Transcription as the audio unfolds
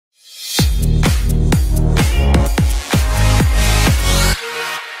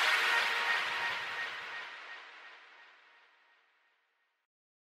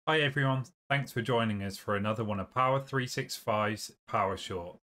Hi everyone, thanks for joining us for another one of Power 365's Power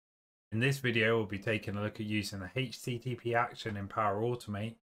Short. In this video, we'll be taking a look at using the HTTP action in Power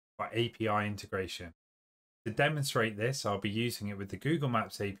Automate for API integration. To demonstrate this, I'll be using it with the Google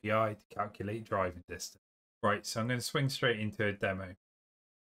Maps API to calculate driving distance. Right, so I'm going to swing straight into a demo.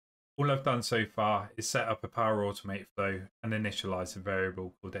 All I've done so far is set up a Power Automate flow and initialize a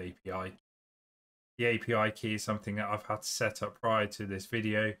variable called API. The API key is something that I've had to set up prior to this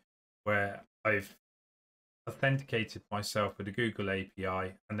video, where I've authenticated myself with the Google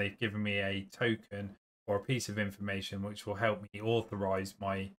API and they've given me a token or a piece of information which will help me authorize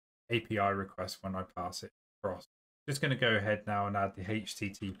my API request when I pass it across. Just going to go ahead now and add the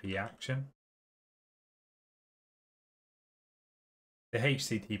HTTP action. The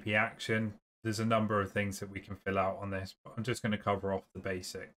HTTP action, there's a number of things that we can fill out on this, but I'm just going to cover off the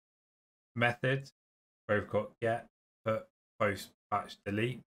basic method. Where we've got get, put, post, patch,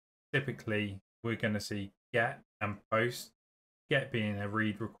 delete. Typically, we're going to see get and post. Get being a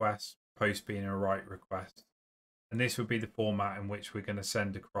read request, post being a write request. And this would be the format in which we're going to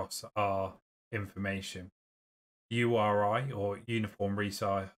send across our information. URI, or Uniform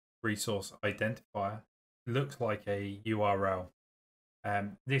Resource Identifier, looks like a URL.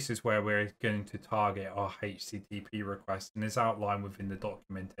 This is where we're going to target our HTTP request and is outlined within the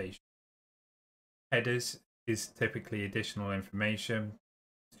documentation. Headers is typically additional information.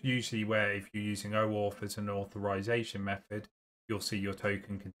 It's usually where if you're using OAuth as an authorization method, you'll see your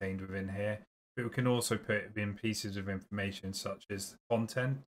token contained within here. But we can also put in pieces of information such as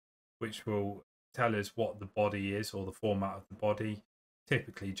content, which will tell us what the body is or the format of the body,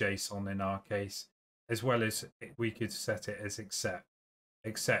 typically JSON in our case, as well as we could set it as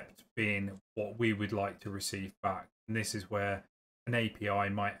accept being what we would like to receive back. And this is where an API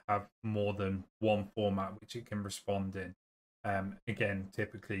might have more than one format which it can respond in. Again,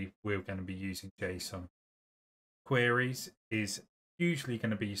 typically we're going to be using JSON. Queries is usually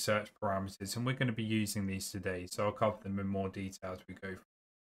going to be search parameters, and we're going to be using these today, so I'll cover them in more detail as we go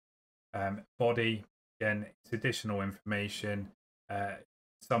through. Body, again, it's additional information.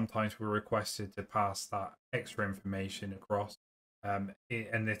 Sometimes we're requested to pass that extra information across, and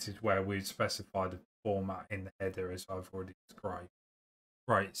this is where we've specified the format in the header as I've already described.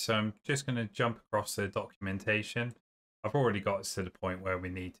 Right, so I'm just going to jump across the documentation. I've already got us to the point where we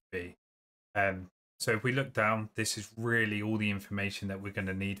need to be. So if we look down, this is really all the information that we're going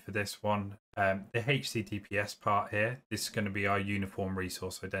to need for this one. The HTTPS part here, this is going to be our Uniform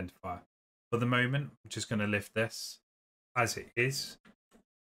Resource Identifier. For the moment, I'm just going to lift this as it is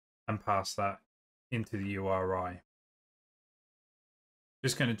and pass that into the URI.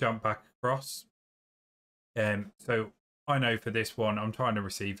 Just going to jump back across. So I know for this one, I'm trying to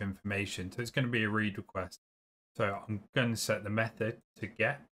receive information. So it's going to be a read request. So I'm going to set the method to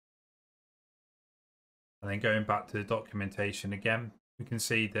get. And then going back to the documentation again, we can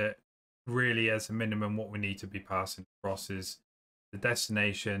see that really as a minimum, what we need to be passing across is the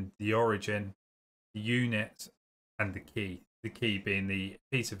destination, the origin, the unit, and the key. The key being the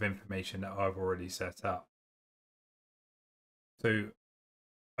piece of information that I've already set up. So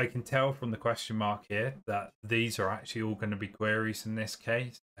I can tell from the question mark here that these are actually all going to be queries in this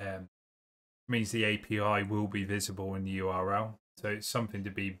case. Means the API will be visible in the URL. So it's something to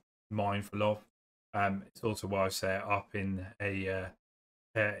be mindful of. It's also why I set it up in a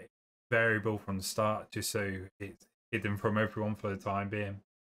variable from the start, just so it's hidden from everyone for the time being.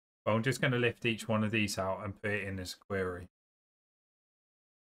 But I'm just going to lift each one of these out and put it in as a query.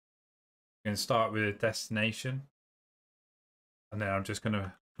 I'm going to start with a destination. And then I'm just going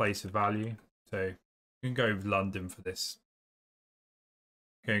to place a value. So you can go with London for this.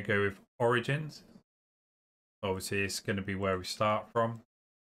 I'm going to go with origins. Obviously, it's going to be where we start from.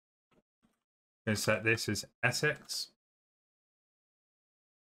 I'm going to set this as Essex.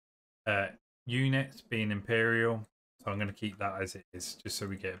 Unit being imperial. So I'm going to keep that as it is, just so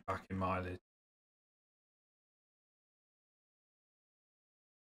we get it back in mileage.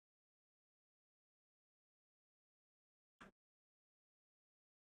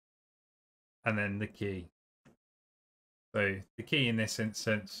 And then the key. So the key in this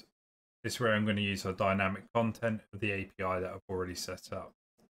instance is where I'm going to use our dynamic content of the API that I've already set up.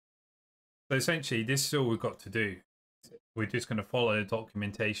 So essentially, this is all we've got to do. We're just going to follow the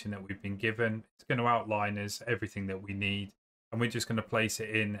documentation that we've been given. It's going to outline us everything that we need, and we're just going to place it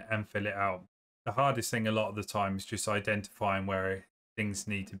in and fill it out. The hardest thing a lot of the time is just identifying things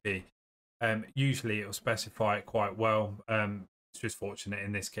need to be. Usually it will specify it quite well. It's just fortunate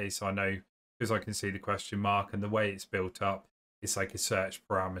in this case, I know, because I can see the question mark and the way it's built up, it's like a search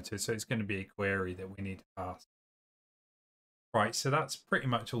parameter. So it's going to be a query that we need to pass. Right, so that's pretty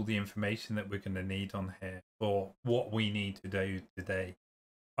much all the information that we're going to need on here for what we need to do today.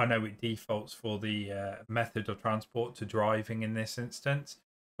 I know it defaults for the method of transport to driving in this instance,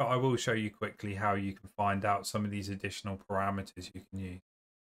 but I will show you quickly how you can find out some of these additional parameters you can use.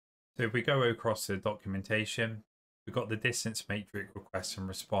 So if we go across the documentation, we've got the distance matrix request and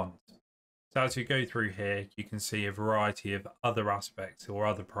response. So as you go through here, you can see a variety of other aspects or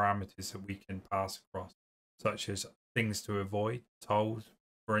other parameters that we can pass across, such as things to avoid, tolls,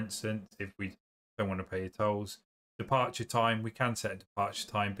 for instance, if we don't want to pay tolls. Departure time, we can set a departure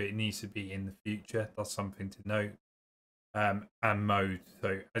time, but it needs to be in the future. That's something to note. And mode,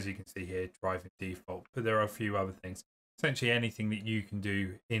 so as you can see here, driving default, but there are a few other things. Essentially anything that you can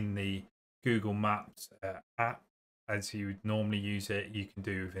do in the Google Maps app as you would normally use it, you can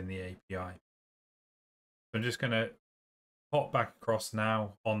do within the API. So I'm just going to pop back across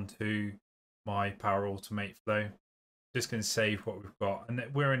now onto my Power Automate flow. Just going to save what we've got, and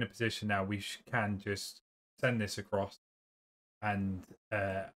we're in a position now we can just send this across and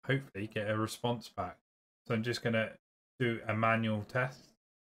hopefully get a response back. So I'm just going to do a manual test,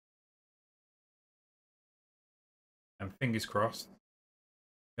 and fingers crossed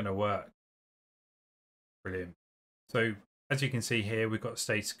it's going to work. Brilliant. So as you can see here, we've got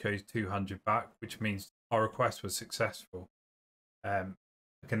status code 200 back, which means our request was successful.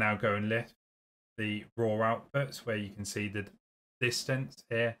 We can now go and lift the raw outputs where you can see the distance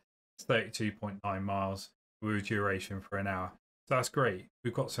here. It's 32.9 miles with a duration for an hour. So that's great.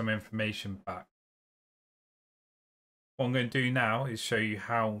 We've got some information back. What I'm going to do now is show you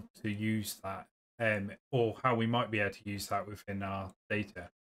how to use that, or how we might be able to use that within our data.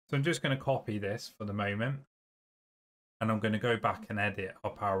 So I'm just going to copy this for the moment, and I'm going to go back and edit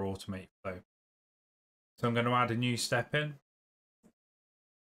our Power Automate flow. So I'm going to add a new step in.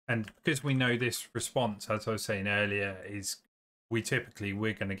 And because we know this response, as I was saying earlier, is we're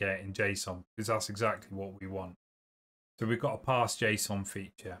going to get in JSON, because that's exactly what we want. So we've got a parse JSON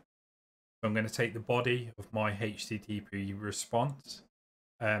feature. So I'm going to take the body of my HTTP response,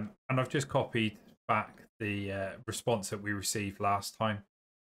 and I've just copied back the response that we received last time,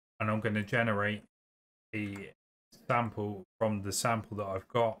 and I'm going to generate a sample from the sample that I've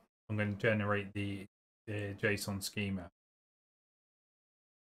got. I'm going to generate the JSON schema.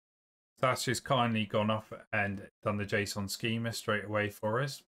 So that's just kindly gone off and done the JSON schema straight away for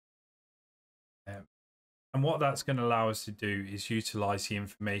us. And what that's going to allow us to do is utilize the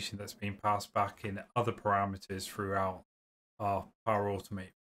information that's been passed back in other parameters throughout our Power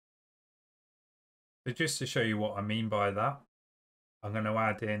Automate. So just to show you what I mean by that, I'm going to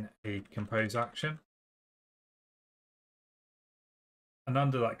add in a compose action. And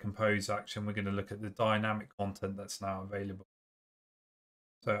under that compose action, we're going to look at the dynamic content that's now available.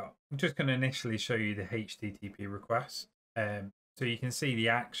 So I'm just going to initially show you the HTTP request. So you can see the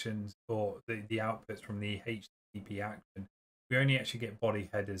actions or the outputs from the HTTP action. We only actually get body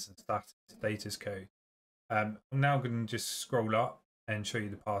headers and status code. I'm now going to just scroll up and show you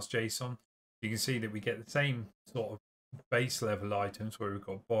the parse JSON. You can see that we get the same sort of base level items where we've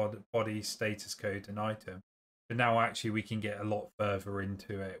got body, status code, and item. But now actually we can get a lot further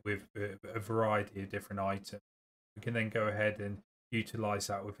into it with a variety of different items. We can then go ahead and utilize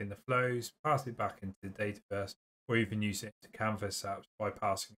that within the flows, pass it back into the Dataverse, or even use it to Canvas apps by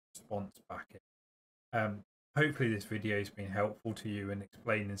passing a response back in. Hopefully this video has been helpful to you in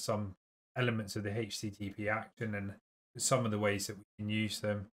explaining some elements of the HTTP action and some of the ways that we can use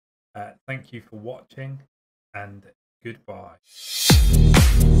them. Thank you for watching, and goodbye.